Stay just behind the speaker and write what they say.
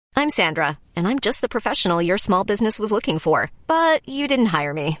I'm Sandra, and I'm just the professional your small business was looking for. But you didn't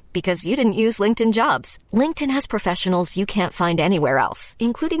hire me because you didn't use LinkedIn Jobs. LinkedIn has professionals you can't find anywhere else,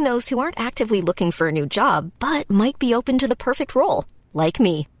 including those who aren't actively looking for a new job, but might be open to the perfect role, like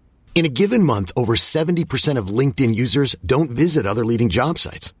me. In a given month, over 70% of LinkedIn users don't visit other leading job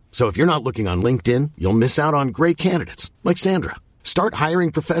sites. So if you're not looking on LinkedIn, you'll miss out on great candidates like Sandra. Start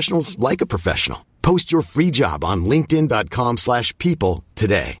hiring professionals like a professional. Post your free job on linkedin.com/people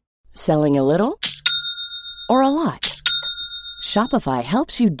today. Selling a little or a lot? Shopify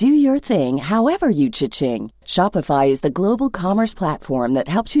helps you do your thing however you cha-ching. Shopify is the global commerce platform that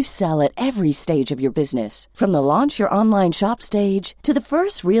helps you sell at every stage of your business. From the launch your online shop stage to the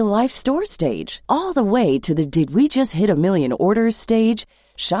first real-life store stage, all the way to the did we just hit a million orders stage.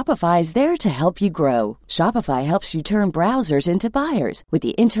 Shopify is there to help you grow. Shopify helps you turn browsers into buyers with the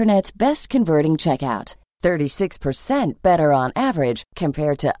internet's best converting checkout. 36% better on average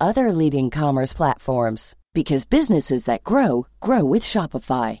compared to other leading commerce platforms. Because businesses that grow, grow with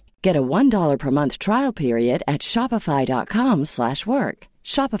Shopify. Get a $1 per month trial period at shopify.com/work.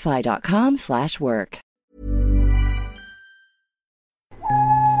 Shopify.com/work.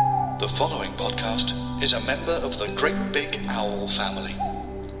 The following podcast is a member of the Great Big Owl family.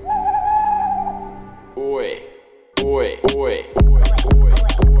 Oi, oi, oi, oi, oi, oi, oi,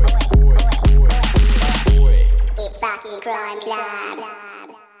 oi. It's Bucky Crime Club.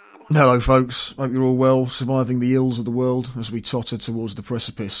 Hello folks, hope you're all well, surviving the ills of the world as we totter towards the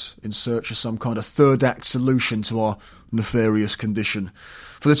precipice in search of some kind of third act solution to our nefarious condition.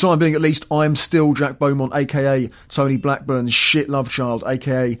 For the time being at least, I'm still Jack Beaumont, aka Tony Blackburn's shit love child,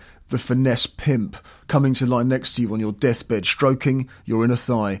 aka the finesse pimp, coming to lie next to you on your deathbed, stroking your inner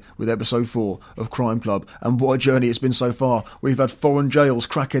thigh with episode 4 of Crime Club. And what a journey it's been so far. We've had foreign jails,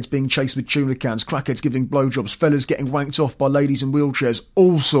 crackheads being chased with tuna cans, crackheads giving blowjobs, fellas getting wanked off by ladies in wheelchairs,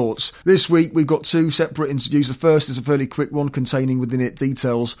 all sorts. This week we've got 2 separate interviews. The first is a fairly quick one containing within it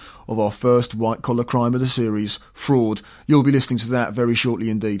details of our first white collar crime of the series, fraud. You'll be listening to that very shortly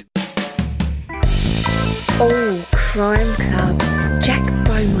indeed. Oh, Crime Club. Jack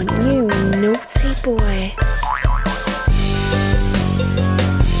Beaumont, you naughty boy.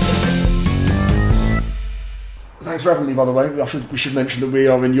 Thanks for having me, by the way. We should mention that we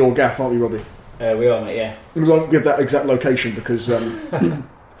are in your gaff, aren't we, Robbie? We are, mate, yeah. We won't give that exact location because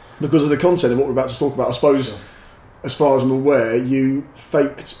because of the content of what we're about to talk about. I suppose, as far as I'm aware, you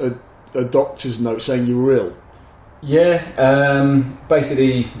faked a doctor's note saying you were ill. Yeah,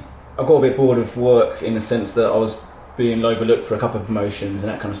 basically, I got a bit bored of work in the sense that I was being overlooked for a couple of promotions and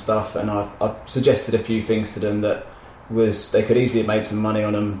that kind of stuff, and I suggested a few things to them that they could easily have made some money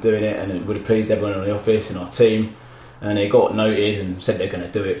on them doing it, and it would have pleased everyone in the office and our team, and it got noted and said they're going to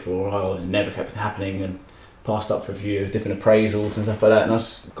do it for a while, and it never kept happening, and passed up for a few different appraisals and stuff like that, and I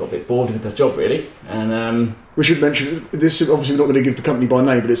just got a bit bored with the job really. And we should mention this. Obviously, we're not going to give the company by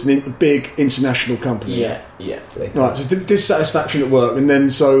name, but it's a big international company. Yeah. Right, so dissatisfaction at work, and then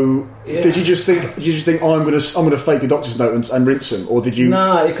did you just think I'm going to fake a doctor's note and rinse them, or did you?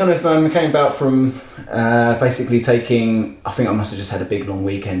 No, it kind of came about from basically taking. I think I must have just had a big long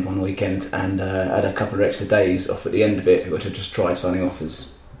weekend one weekend, and had a couple of extra days off at the end of it, which I just tried signing off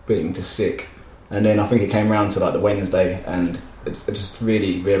as being just sick. And then I think it came round to like the Wednesday, and I just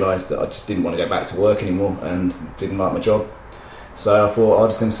really realised that I just didn't want to go back to work anymore and didn't like my job. So I thought I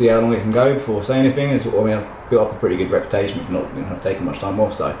was just going to see how long it can go before saying anything. I've built up a pretty good reputation for not taking much time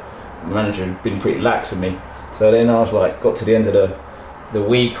off, so the manager had been pretty lax with me. So then I was like, got to the end of the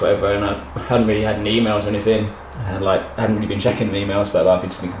week, whatever, and I hadn't really had any emails or anything. And hadn't really been checking the emails, but I've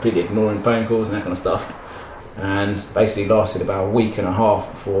just been completely ignoring phone calls and that kind of stuff. And basically lasted about a week and a half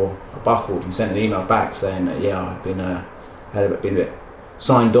before I buckled and sent an email back saying that I've been a bit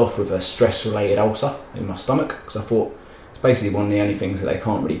signed off with a stress-related ulcer in my stomach, because I thought it's basically one of the only things that they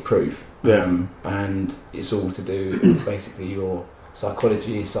can't really prove. And it's all to do with basically your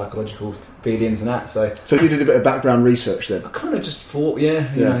psychological feelings and that. So you did a bit of background research then? I kind of just thought, I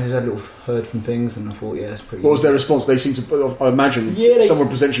heard from things, and I thought, it's pretty. What was their response? They seem to, I imagine, someone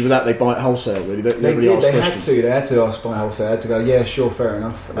presents you with that, they buy it wholesale, really. They had to ask by wholesale. They had to go, yeah, sure, fair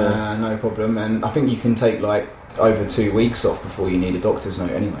enough, no problem. And I think you can take over 2 weeks off before you need a doctor's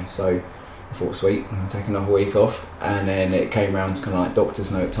note anyway. So I thought, sweet, I'll take another week off. And then it came round to kind of like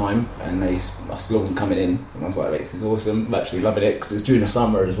doctor's note time, and I still wasn't coming in. And I was like, this is awesome. I'm actually loving it, because it's during the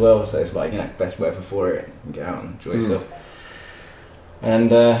summer as well, so it's best weather for it. And get out and enjoy yourself.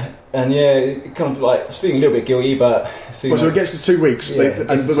 And it kind of I was feeling a little bit guilty, but so it gets to 2 weeks,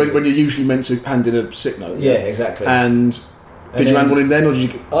 when you're usually meant to hand in a sick note. Yeah, exactly. And Did you hand one in then, or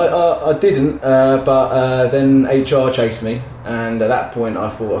did you? I didn't, but then HR chased me, and at that point I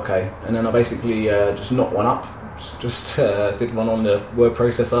thought, okay, and then I basically just knocked one up, just did one on the word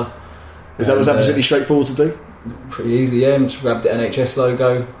processor. Was that particularly straightforward to do? Pretty easy, yeah. Just grabbed the NHS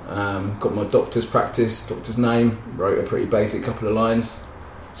logo, got my doctor's name, wrote a pretty basic couple of lines,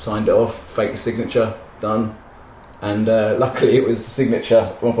 signed it off, faked the signature, done. And luckily it was a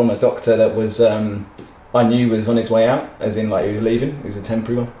signature from a doctor that was I knew was on his way out, as in like he was leaving. It was a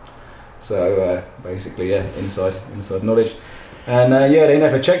temporary one. So basically, yeah, inside knowledge. And they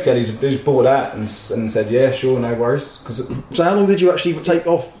never checked it. He just bought that and said, yeah, sure, no worries. So how long did you actually take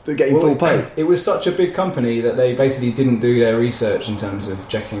off to getting full pay? It was such a big company that they basically didn't do their research in terms of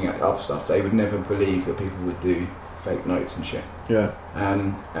checking other stuff. They would never believe that people would do fake notes and shit. Yeah.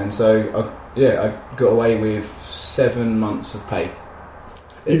 And so I got away with 7 months of pay.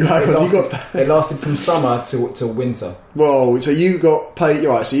 It lasted from summer till winter. Whoa! So you got paid,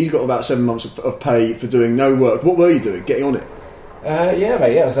 right? So you got about 7 months of pay for doing no work. What were you doing? Getting on it? Yeah,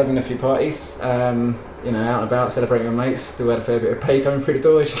 mate. Yeah, I was having a few parties. Out and about, celebrating with mates. Still had a fair bit of pay coming through the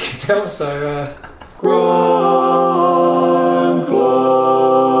door, as you can tell. So, Grime Club.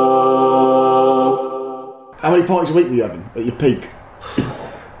 How many parties a week were you having at your peak?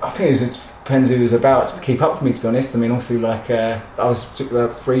 I think it depends who was about to keep up with me, to be honest. I mean, obviously, I was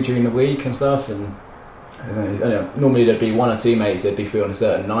free during the week and stuff, and normally there'd be one or two mates that'd be free on a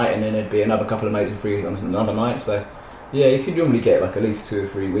certain night, and then there'd be another couple of mates who'd be free on another night. So, yeah, you could normally get at least 2 or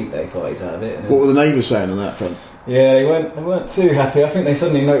 3 weekday parties out of it. What were the neighbours saying on that front? Yeah, they weren't too happy. I think they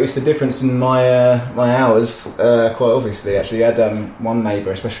suddenly noticed the difference in my hours. Quite obviously, actually, I had one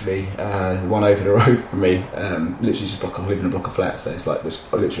neighbour, especially one over the road from me. Literally, just I live in a block of flats, so it's like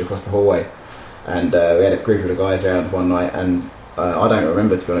just literally across the hallway. And we had a group of the guys around one night, and I don't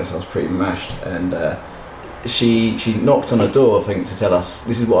remember, to be honest. I was pretty mashed, and she knocked on the door, I think, to tell us.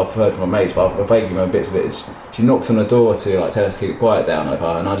 This is what I've heard from my mates, but I vaguely remember bits of it. She knocked on the door to tell us to keep it quiet down,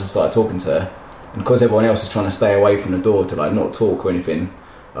 and I just started talking to her. And because everyone else is trying to stay away from the door to not talk or anything,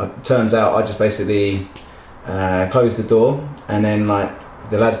 turns out I just basically closed the door, and then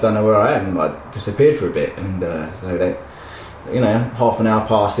the lads don't know where I am, and disappeared for a bit. And so they, half an hour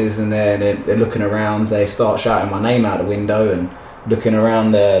passes, and they're looking around. They start shouting my name out the window and looking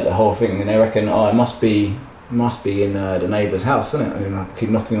around the whole thing, and they reckon, it must be in the neighbour's house, isn't it? And I keep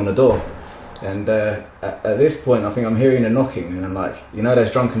knocking on the door. And at this point, I think I'm hearing a knocking, and I'm like, those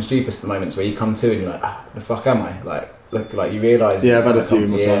drunken stupid moments where you come to and you're like, the fuck am I? Look, you realise. Yeah, I've had a few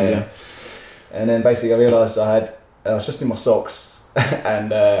more times, yeah. And then basically I realised I was just in my socks, and...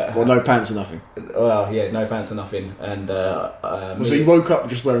 no pants or nothing? Well, yeah, no pants or nothing, and... so you woke up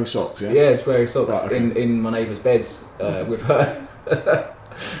just wearing socks, yeah? Yeah, just wearing socks, right, okay. in my neighbour's beds with her.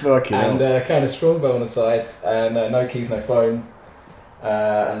 Fucking and kind of Strongbow on the side, and no keys, no phone.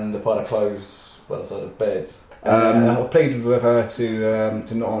 And the pile of clothes by the side of the bed. I pleaded with her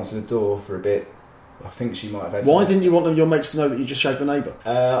to not answer the door for a bit. I think she might have had. Why didn't you want your mates to know that you just shagged the neighbour?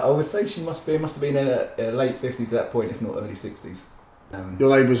 I would say she must have been in her late 50s at that point, if not early 60s.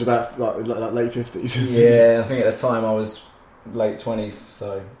 Your neighbour was about like late 50s. Yeah, I think at the time I was late 20s.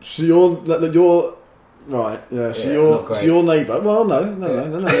 So you're right, yeah. So your neighbour. Well, no.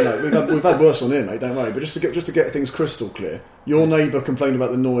 We've had worse on here, mate. Don't worry. But just to get things crystal clear, your neighbour complained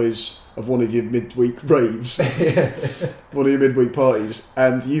about the noise of one of your midweek raves, one of your midweek parties,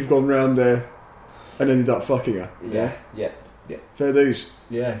 and you've gone round there and ended up fucking her. Yeah. Fair dues.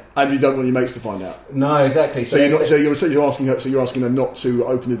 Yeah. And you don't want your mates to find out. No, exactly. So you're asking her. So you're asking her not to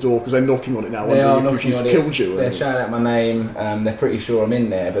open the door because they're knocking on it now. They are knocking on it. Killed you. They're shouting out my name. They're pretty sure I'm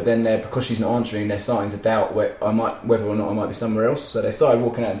in there, but then because she's not answering, they're starting to doubt whether or not I might be somewhere else. So they started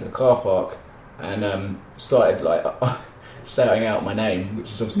walking out into the car park and started shouting out my name, which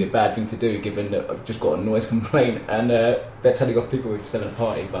is obviously a bad thing to do given that I've just got a noise complaint, and they're telling off people who're still at a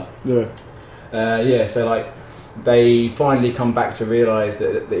party. But so they finally come back to realise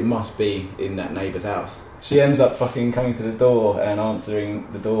that it must be in that neighbour's house. She ends up fucking coming to the door and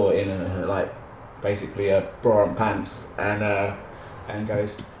answering the door in basically a bra and pants, and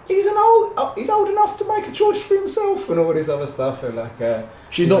goes, he's old enough to make a choice for himself and all this other stuff. And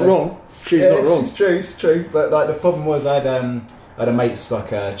she's not wrong. She's not wrong. It's true. But the problem was I had a mate's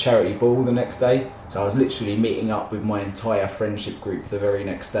a charity ball the next day. So I was literally meeting up with my entire friendship group the very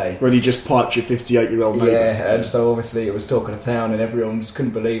next day. When you just piped your 58-year-old neighbour. Yeah, and so obviously it was talk of the town, and everyone just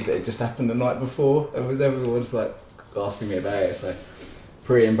couldn't believe that it just happened the night before. Everyone was asking me about it, so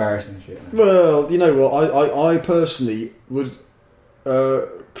pretty embarrassing shit. Well, you know what? I personally would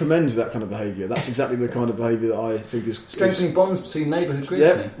commend that kind of behaviour. That's exactly the kind of behaviour that I think is... Strengthening bonds between neighbourhood groups,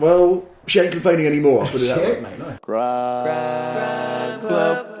 Yeah, well, she ain't complaining anymore, I'll put it that way. Mate, no. Crime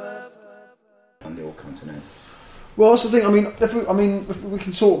Club. And they all come to an end. Well, that's the thing. I mean, if we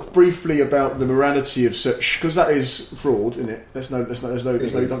can talk briefly about the morality of such, because that is fraud, isn't it? There's no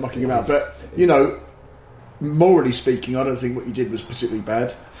mucking about. But you know, morally speaking, I don't think what you did was particularly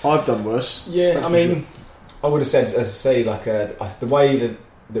bad. I've done worse. Yeah, I mean, I would have said, as I say, like the way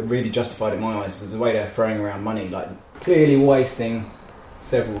that really justified it in my eyes is the way they're throwing around money, like clearly wasting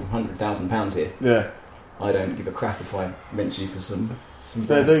several £100,000 here. Yeah, I don't give a crap if I rinse you for some.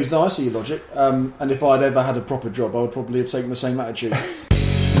 Fair dues. No, I see your logic. And if I'd ever had a proper job, I would probably have taken the same attitude. Ooh,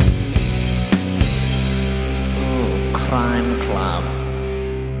 Crime Club.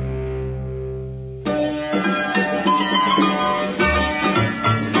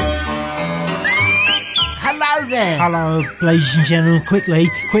 Hello there. Hello, ladies and gentlemen. Quickly,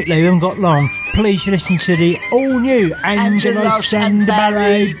 we haven't got long. Please listen to the all-new Angelo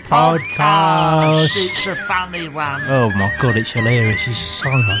Sandaballi podcast. It's a funny one. Oh my God, it's hilarious. There's so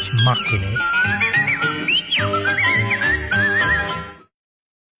much muck in it.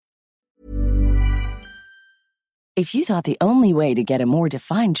 If you thought the only way to get a more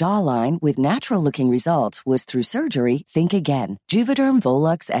defined jawline with natural-looking results was through surgery, think again. Juvederm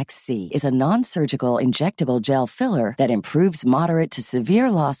Volux XC is a non-surgical injectable gel filler that improves moderate to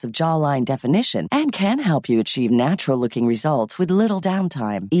severe loss of jawline definition and can help you achieve natural-looking results with little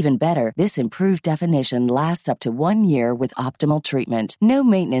downtime. Even better, this improved definition lasts up to 1 year with optimal treatment. No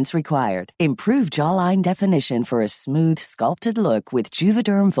maintenance required. Improve jawline definition for a smooth, sculpted look with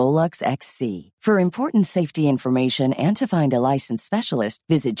Juvederm Volux XC. For important safety information and to find a licensed specialist,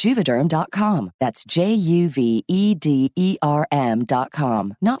 visit Juvederm.com. That's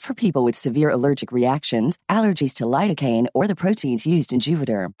JUVEDERM.com. Not for people with severe allergic reactions, allergies to lidocaine, or the proteins used in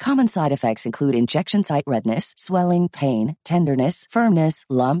Juvederm. Common side effects include injection site redness, swelling, pain, tenderness, firmness,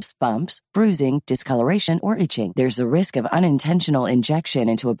 lumps, bumps, bruising, discoloration, or itching. There's a risk of unintentional injection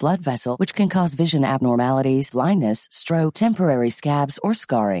into a blood vessel, which can cause vision abnormalities, blindness, stroke, temporary scabs, or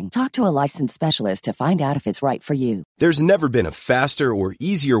scarring. Talk to a licensed specialist to find out if it's right for you. There's never been a faster or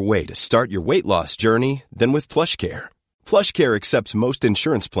easier way to start your weight loss journey than with PlushCare. PlushCare accepts most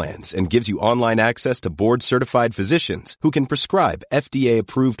insurance plans and gives you online access to board-certified physicians who can prescribe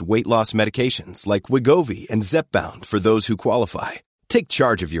FDA-approved weight loss medications like Wegovy and Zepbound for those who qualify. Take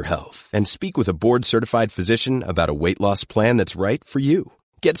charge of your health and speak with a board-certified physician about a weight loss plan that's right for you.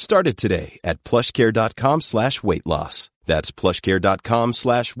 Get started today at plushcare.com/weight loss. That's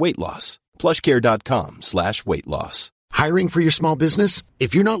plushcare.com/weight loss. plushcare.com/weight loss. Hiring for your small business?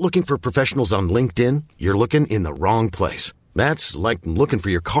 If you're not looking for professionals on LinkedIn, you're looking in the wrong place. That's like looking for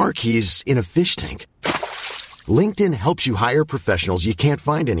your car keys in a fish tank. LinkedIn helps you hire professionals you can't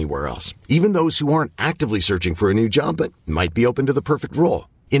find anywhere else, even those who aren't actively searching for a new job but might be open to the perfect role.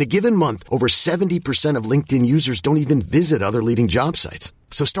 In a given month, over 70% of LinkedIn users don't even visit other leading job sites.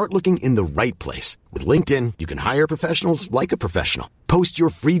 So start looking in the right place. With LinkedIn, you can hire professionals like a professional. Post your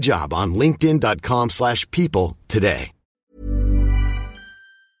free job on linkedin.com/people today.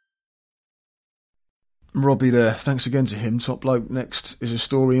 Robbie there. Thanks again to him. Top bloke. Next is a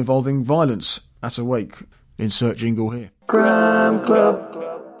story involving violence at a wake. Insert jingle here. Crime Club.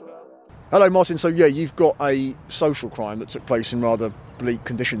 Hello, Martin. So, yeah, you've got a social crime that took place in rather bleak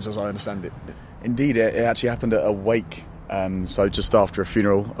conditions, as I understand it. Indeed, it actually happened at a wake. So just after a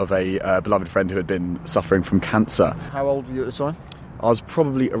funeral of a beloved friend who had been suffering from cancer. How old were you at the time? I was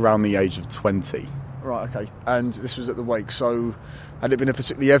probably around the age of 20. Right, okay. And this was at the wake, so had it been a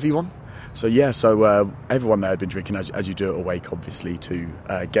particularly heavy one? So everyone there had been drinking, as you do at a wake, obviously, to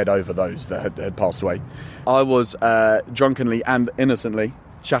get over those that had passed away. I was drunkenly and innocently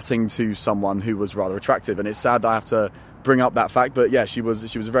chatting to someone who was rather attractive, and it's sad that I have to bring up that fact, but yeah, she was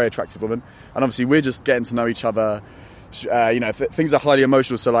a very attractive woman, and obviously we're just getting to know each other. Things are highly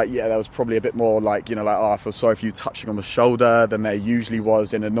emotional, so there was probably a bit more I feel sorry for you touching on the shoulder than there usually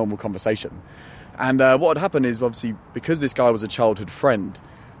was in a normal conversation. And what had happened is, obviously, because this guy was a childhood friend,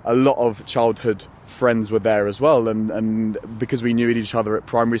 a lot of childhood friends were there as well, and because we knew each other at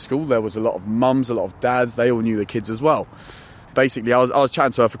primary school, there was a lot of mums, a lot of dads, they all knew the kids as well. Basically, I was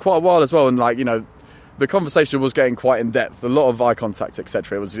chatting to her for quite a while as well, and the conversation was getting quite in depth, a lot of eye contact,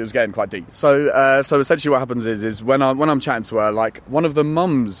 etc. It was getting quite deep. So essentially, what happens is when I'm chatting to her, one of the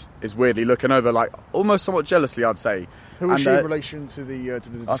mums is weirdly looking over, almost somewhat jealously, I'd say. Who was she in relation to the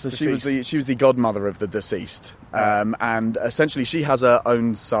deceased? She was the godmother of the deceased, and essentially she has her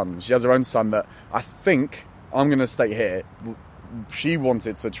own son. She has her own son that I think, I'm going to state here, she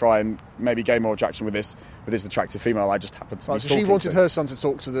wanted to try and maybe gain more attraction with this attractive female. I just happened to be Right, so she wanted her son to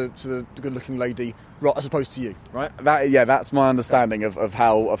talk to the good-looking lady, right, as opposed to you, right? That's my understanding of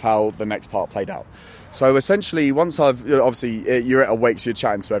how the next part played out. So essentially, once obviously you're at a wake, so you're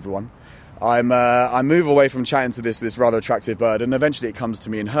chatting to everyone. I move away from chatting to this rather attractive bird, and eventually it comes to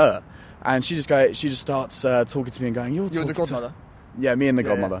me and her, and she just starts talking to me and going, "You're the godmother." Yeah, me and the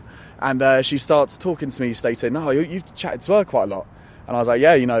godmother. And she starts talking to me, stating, "No, you've chatted to her quite a lot." And I was like,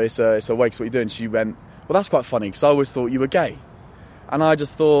 "Yeah, it's a wake, so what you're doing." She went, "Well, that's quite funny, because I always thought you were gay." And I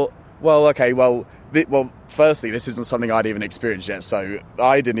just thought, well, okay, firstly, this isn't something I'd even experienced yet, so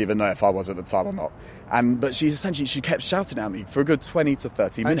I didn't even know if I was at the time or not. But she kept shouting at me for a good 20 to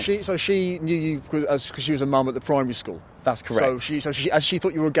 30 minutes. And she knew you because she was a mum at the primary school. That's correct. So she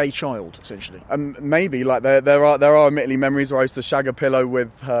thought you were a gay child, essentially. Maybe, like there are admittedly memories where I used to shag a pillow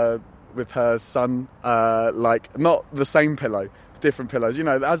with her son, like not the same pillow, different pillows. You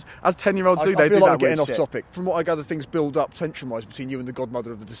know, as 10-year-olds do. I feel like we're getting off topic. From what I gather, things build up tension-wise between you and the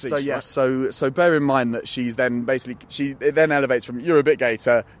godmother of the deceased. So yeah, right? so bear in mind that she's then it then elevates from "you're a bit gay"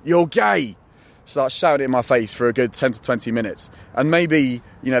 to "you're gay." She starts shouting in my face for a good 10 to 20 minutes, and maybe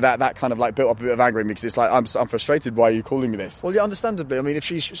that kind of like built up a bit of anger in me, because it's like I'm frustrated. Why are you calling me this? Well, yeah, understandably. I mean, if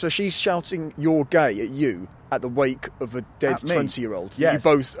she's shouting "you're gay" at you at the wake of a dead 20-year-old, that you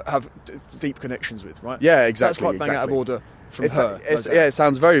both have deep connections with, right? Yeah, exactly. That's quite bang out of order. From her. It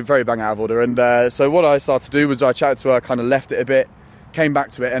sounds very, very bang out of order. And so what I started to do was I chatted to her, kind of left it a bit, came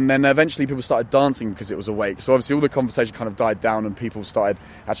back to it, and then eventually people started dancing because it was a wake. So obviously all the conversation kind of died down and people started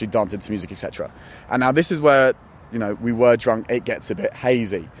actually dancing to music, etc. And now this is where, we were drunk, it gets a bit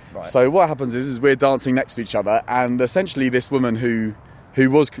hazy. Right. So what happens is we're dancing next to each other, and essentially this woman who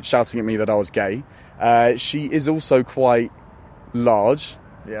was shouting at me that I was gay, she is also quite large.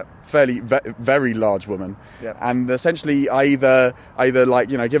 Yeah, fairly very large woman. Yeah, and essentially I either like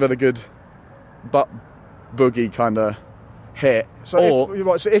give her the good butt boogie kind of hit. So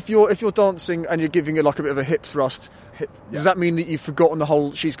if you're dancing and you're giving her like a bit of a hip thrust, does that mean that you've forgotten the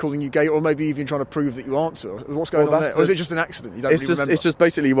whole she's calling you gay, or maybe even trying to prove that you answer? What's going on there? Or is it just an accident? You don't really remember? It's just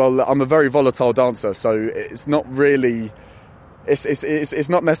basically I'm a very volatile dancer, so it's not really. It's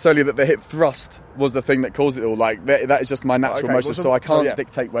not necessarily that the hip thrust was the thing that caused it all. Like that is just my natural motion, so I can't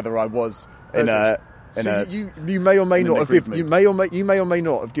dictate whether I was in a. You may or may not have given you may or may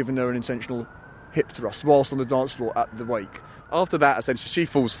not have given her an intentional hip thrust whilst on the dance floor at the wake. After that, essentially, she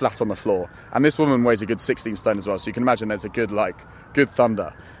falls flat on the floor, and this woman weighs a good 16 stone as well. So you can imagine there's a good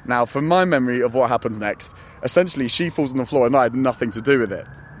thunder. Now, from my memory of what happens next, essentially she falls on the floor, and I had nothing to do with it.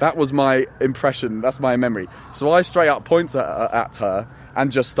 That was my impression, that's my memory. So I straight up point at her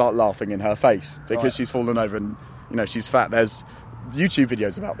and just start laughing in her face because she's fallen over and, she's fat. There's YouTube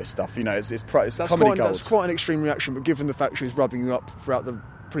videos about this stuff, it's comedy gold. That's quite an extreme reaction, but given the fact she was rubbing you up throughout the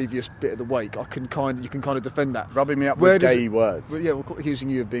previous bit of the wake, you can kind of defend that. Rubbing me up with gay words. Yeah, we're accusing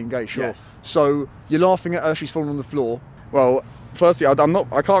you of being gay, sure. Yes. So you're laughing at her, she's fallen on the floor. Well, firstly, I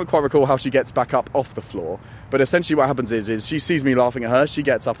can't quite recall how she gets back up off the floor, but essentially what happens is she sees me laughing at her, she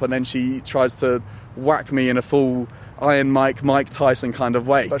gets up and then she tries to whack me in a full Iron Mike Tyson kind of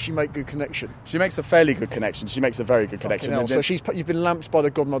way. Does she make good connection? She makes a fairly good connection. She makes a very good connection. So you've been lamped by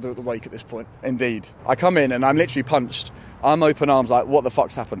the godmother at the wake at this point? Indeed. I come in and I'm literally punched. I'm open arms like, what the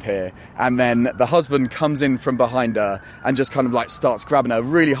fuck's happened here? And then the husband comes in from behind her and just kind of like starts grabbing her,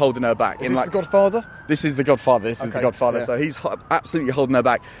 really holding her back. Is this the godfather? This is the godfather. This is the godfather. Yeah. So he's absolutely holding her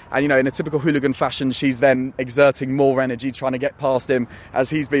back. And, in a typical hooligan fashion, she's then exerting more energy, trying to get past him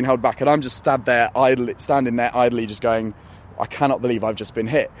as he's being held back. And I'm just standing there idly, just going, I cannot believe I've just been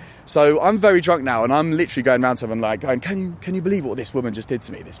hit. So I'm very drunk now, and I'm literally going round to him and like going, can you believe what this woman just did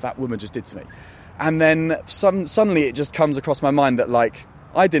to me? This fat woman just did to me. And then suddenly it just comes across my mind that like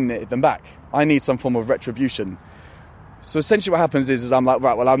I didn't hit them back. I need some form of retribution. So essentially what happens is I'm like,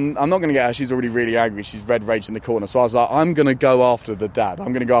 right, well, I'm not going to get her. She's already really angry. She's red raged in the corner. So I was like, I'm going to go after the dad. I'm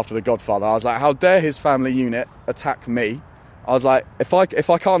going to go after the godfather. I was like, how dare his family unit attack me? I was like, if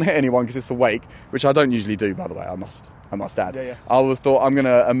I can't hit anyone because it's a wake, which I don't usually do, by the way, I must add. Yeah. I would have thought I'm going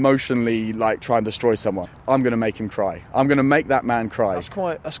to emotionally like try and destroy someone. I'm going to make him cry. I'm going to make that man cry.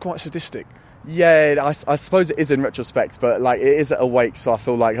 That's quite sadistic. Yeah, I suppose it is in retrospect, but like it is at a wake, so I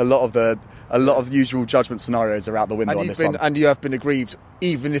feel like a lot of usual judgment scenarios are out the window on this one. And you have been aggrieved,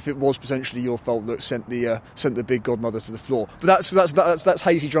 even if it was potentially your fault that sent the big godmother to the floor. But that's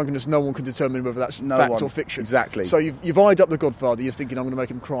hazy drunkenness. No one can determine whether that's fact or fiction. Exactly. So you've eyed up the godfather. You're thinking, I'm going to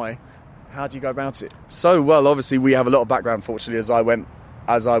make him cry. How do you go about it? So, well, obviously we have a lot of background, fortunately, as I went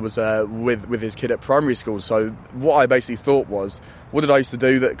as I was with his kid at primary school. So what I basically thought was, what did I used to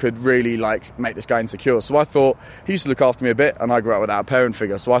do that could really like make this guy insecure? So I thought he used to look after me a bit, and I grew up without a parent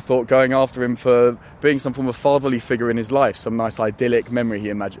figure. So I thought going after him for being some form of fatherly figure in his life, some nice idyllic memory he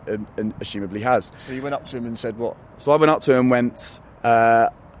assumably has. So you went up to him and said what? So I went up to him and went,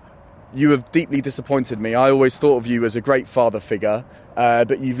 you have deeply disappointed me. I always thought of you as a great father figure,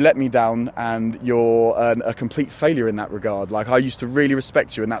 but you've let me down, and you're a complete failure in that regard. Like, I used to really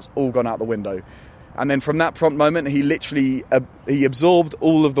respect you, and that's all gone out the window. And then from that prompt moment, he literally he absorbed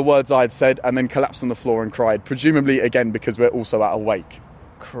all of the words I had said and then collapsed on the floor and cried, presumably, again, because we're also at a wake.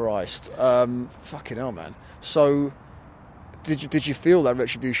 Christ. Fucking hell, man. So, did you feel that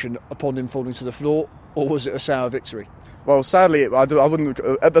retribution upon him falling to the floor, or was it a sour victory? Well, sadly, I wouldn't.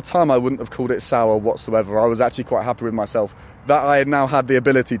 At the time, I wouldn't have called it sour whatsoever. I was actually quite happy with myself that I had now had the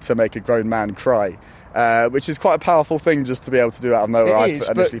ability to make a grown man cry, which is quite a powerful thing just to be able to do out of nowhere. I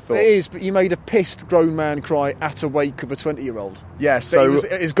initially thought it is, but you made a pissed grown man cry at a wake of a 20-year-old. Yes, so it was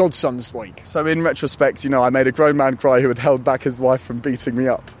his godson's wake. So in retrospect, I made a grown man cry who had held back his wife from beating me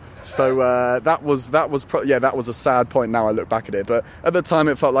up. So that was a sad point. Now I look back at it, but at the time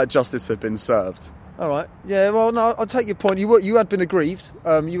it felt like justice had been served. All right. Yeah. Well, no, I'll take your point. You had been aggrieved.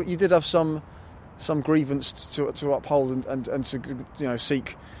 You did have some grievance to uphold and to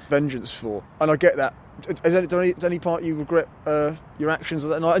seek vengeance for, and I get that. Is any part you regret your actions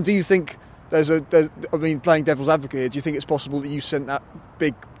of that night? And do you think playing devil's advocate here, do you think it's possible that you sent that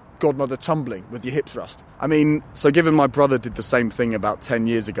big godmother tumbling with your hip thrust? I mean, so given my brother did the same thing about 10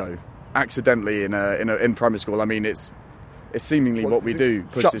 years ago, accidentally in primary school. I mean, it's seemingly what we do,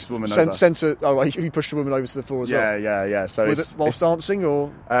 push this woman over. You pushed the woman over to the floor as well? Yeah. So whilst dancing,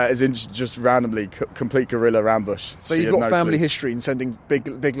 or? As in just randomly, complete guerrilla ambush. So you've got family history in sending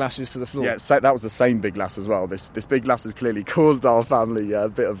big lasses to the floor? Yeah, so that was the same big lass as well. This big lass has clearly caused our family a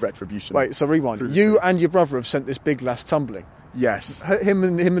bit of retribution. Wait, so rewind. You and your brother have sent this big lass tumbling? Yes. Him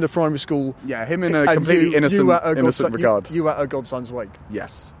in the primary school. Yeah, him in a completely innocent regard. You at a godson's wake.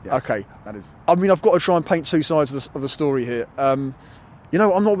 Yes. Okay. That is. I mean, I've got to try and paint two sides of the story here. I'm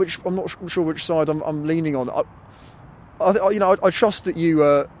not sure which side I'm leaning on. I trust that you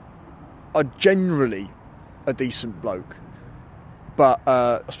are generally a decent bloke, but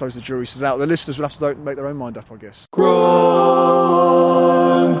I suppose the jury's still out. The listeners will have to make their own mind up, I guess. Crime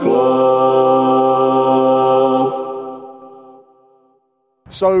Club.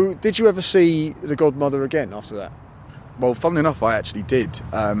 So, did you ever see the godmother again after that? Well, funnily enough, I actually did.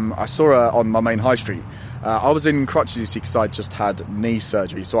 I saw her on my main high street. I was in crutches, you see, because I just had knee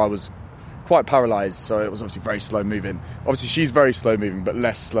surgery, so I was quite paralysed, so it was obviously very slow moving. Obviously, she's very slow moving, but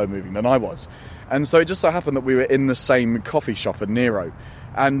less slow moving than I was. And so it just so happened that we were in the same coffee shop at Nero.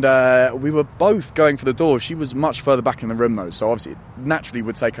 And we were both going for the door. She was much further back in the room, though, so obviously it naturally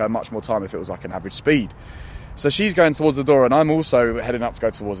would take her much more time if it was like an average speed. So she's going towards the door, and I'm also heading up to go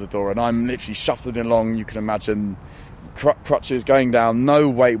towards the door, and I'm literally shuffling along, you can imagine, crutches going down, no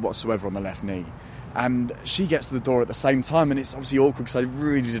weight whatsoever on the left knee. And she gets to the door at the same time, and it's obviously awkward because I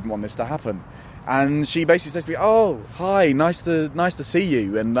really didn't want this to happen. And she basically says to me, "Oh, hi, nice to see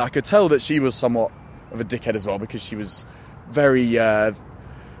you." And I could tell that she was somewhat of a dickhead as well, because she was very...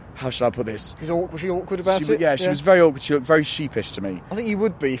 how should I put this? Was she awkward about it? Yeah, she was very awkward. She looked very sheepish to me. I think you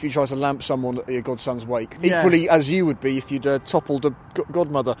would be if you tried to lamp someone at your godson's wake. Yeah. Equally as you would be if you'd toppled a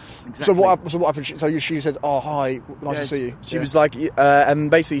godmother. Exactly. So what happened? So she said, "Oh, hi, nice to see you." She was like, and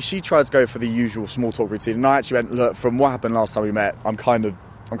basically she tried to go for the usual small talk routine. And I actually went, "Look, from what happened last time we met, I'm kind of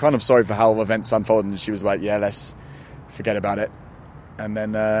sorry for how events unfolded." And she was like, "Yeah, let's forget about it." And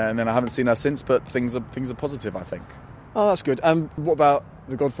then I haven't seen her since, but things are positive, I think. Oh, that's good. And what about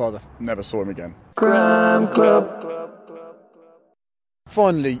the Godfather? Never saw him again. Crime Club.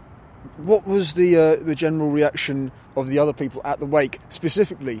 Finally, what was the general reaction of the other people at the wake,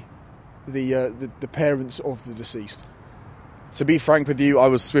 specifically the parents of the deceased? To be frank with you, I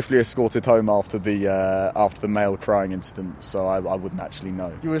was swiftly escorted home after the male crying incident, so I wouldn't actually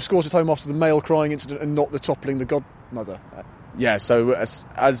know. You were escorted home after the male crying incident and not the toppling the godmother? Yeah, so as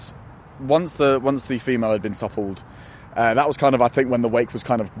once the female had been toppled, that was kind of, I think, when the wake was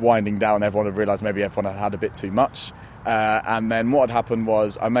kind of winding down, everyone had realised maybe everyone had had a bit too much. And then what had happened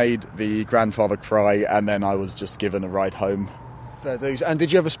was I made the grandfather cry, and then I was just given a ride home. Fair dues. And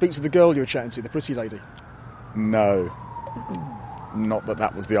did you ever speak to the girl you were chatting to, the pretty lady? No. Not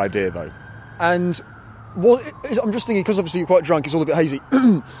that was the idea, though. And I'm just thinking, because obviously you're quite drunk, it's all a bit hazy.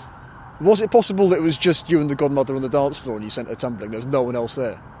 Was it possible that it was just you and the godmother on the dance floor and you sent her tumbling? There was no one else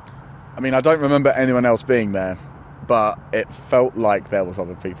there? I mean, I don't remember anyone else being there, but it felt like there was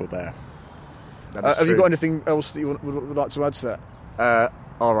other people there. Have you got anything else that you would like to add to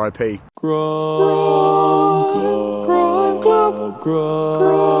R.I.P.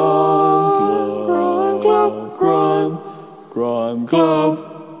 Crime Club.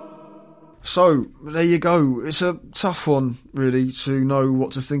 So, there you go. It's a tough one, really, to know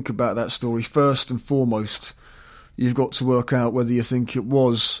what to think about that story. First and foremost, you've got to work out whether you think it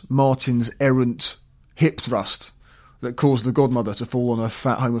was Martin's errant hip thrust that caused the godmother to fall on her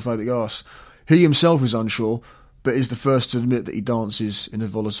fat homophobic arse. He himself is unsure, but is the first to admit that he dances in a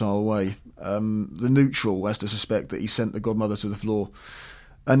volatile way. The neutral has to suspect that he sent the godmother to the floor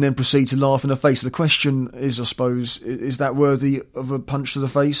and then proceed to laugh in her face. The question is, I suppose, is that worthy of a punch to the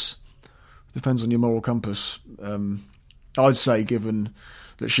face? Depends on your moral compass. I'd say, given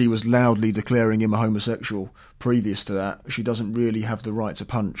that she was loudly declaring him a homosexual previous to that, she doesn't really have the right to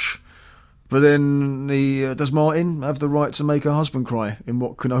punch. But then, does Martin have the right to make her husband cry in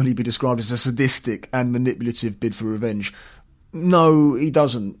what can only be described as a sadistic and manipulative bid for revenge? No, he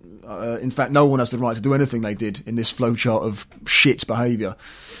doesn't. In fact, no one has the right to do anything they did in this flowchart of shit behaviour.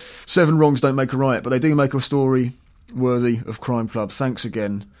 7 wrongs don't make a right, but they do make a story worthy of Crime Club. Thanks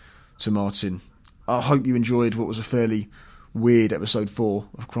again to Martin. I hope you enjoyed what was a fairly weird episode 4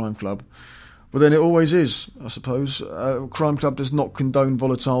 of Crime Club. But then it always is, I suppose. Crime Club does not condone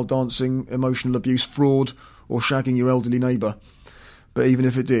volatile dancing, emotional abuse, fraud, or shagging your elderly neighbour. But even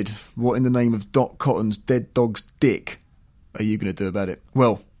if it did, what in the name of Doc Cotton's dead dog's dick are you going to do about it?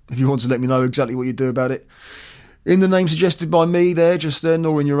 Well, if you want to let me know exactly what you do about it, in the name suggested by me there, just then,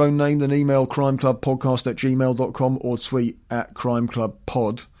 or in your own name, then email crimeclubpodcast@gmail.com or tweet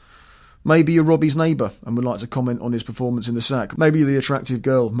 @crimeclubpod. Maybe you're Robbie's neighbour and would like to comment on his performance in the sack. Maybe you're the attractive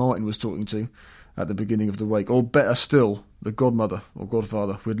girl Martin was talking to at the beginning of the wake. Or better still, the godmother or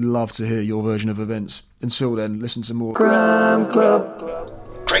godfather. We'd love to hear your version of events. Until then, listen to more Crime Club.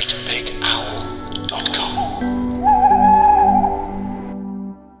 GreatBigOwl.com.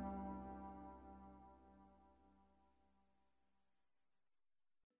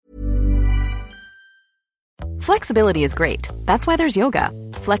 Flexibility is great. That's why there's yoga.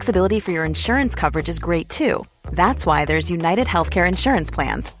 Flexibility for your insurance coverage is great too. That's why there's United Healthcare Insurance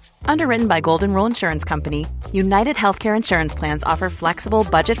Plans. Underwritten by Golden Rule Insurance Company, United Healthcare Insurance Plans offer flexible,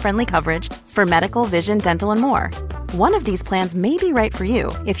 budget-friendly coverage for medical, vision, dental, and more. One of these plans may be right for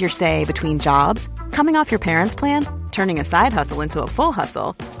you if you're, say, between jobs, coming off your parents' plan, turning a side hustle into a full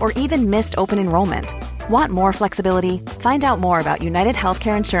hustle, or even missed open enrollment. Want more flexibility? Find out more about United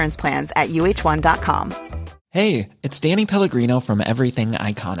Healthcare Insurance Plans at uh1.com. Hey, it's Danny Pellegrino from Everything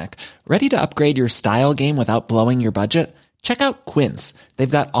Iconic. Ready to upgrade your style game without blowing your budget? Check out Quince. They've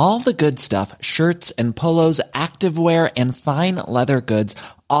got all the good stuff, shirts and polos, activewear, and fine leather goods,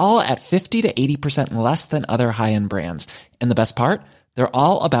 all at 50 to 80% less than other high-end brands. And the best part? They're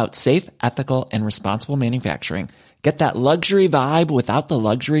all about safe, ethical, and responsible manufacturing. Get that luxury vibe without the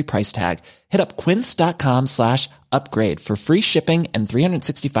luxury price tag. Hit up quince.com/upgrade for free shipping and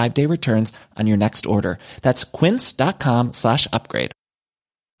 365-day returns on your next order. That's quince.com/upgrade.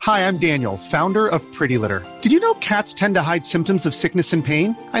 Hi, I'm Daniel, founder of Pretty Litter. Did you know cats tend to hide symptoms of sickness and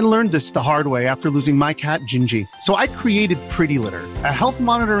pain? I learned this the hard way after losing my cat, Gingy. So I created Pretty Litter, a health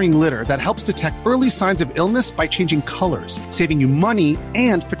monitoring litter that helps detect early signs of illness by changing colors, saving you money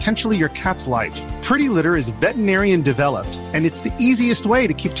and potentially your cat's life. Pretty Litter is veterinarian developed, and it's the easiest way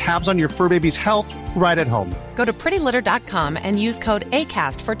to keep tabs on your fur baby's health right at home. Go to prettylitter.com and use code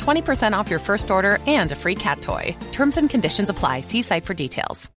ACAST for 20% off your first order and a free cat toy. Terms and conditions apply. See site for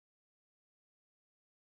details.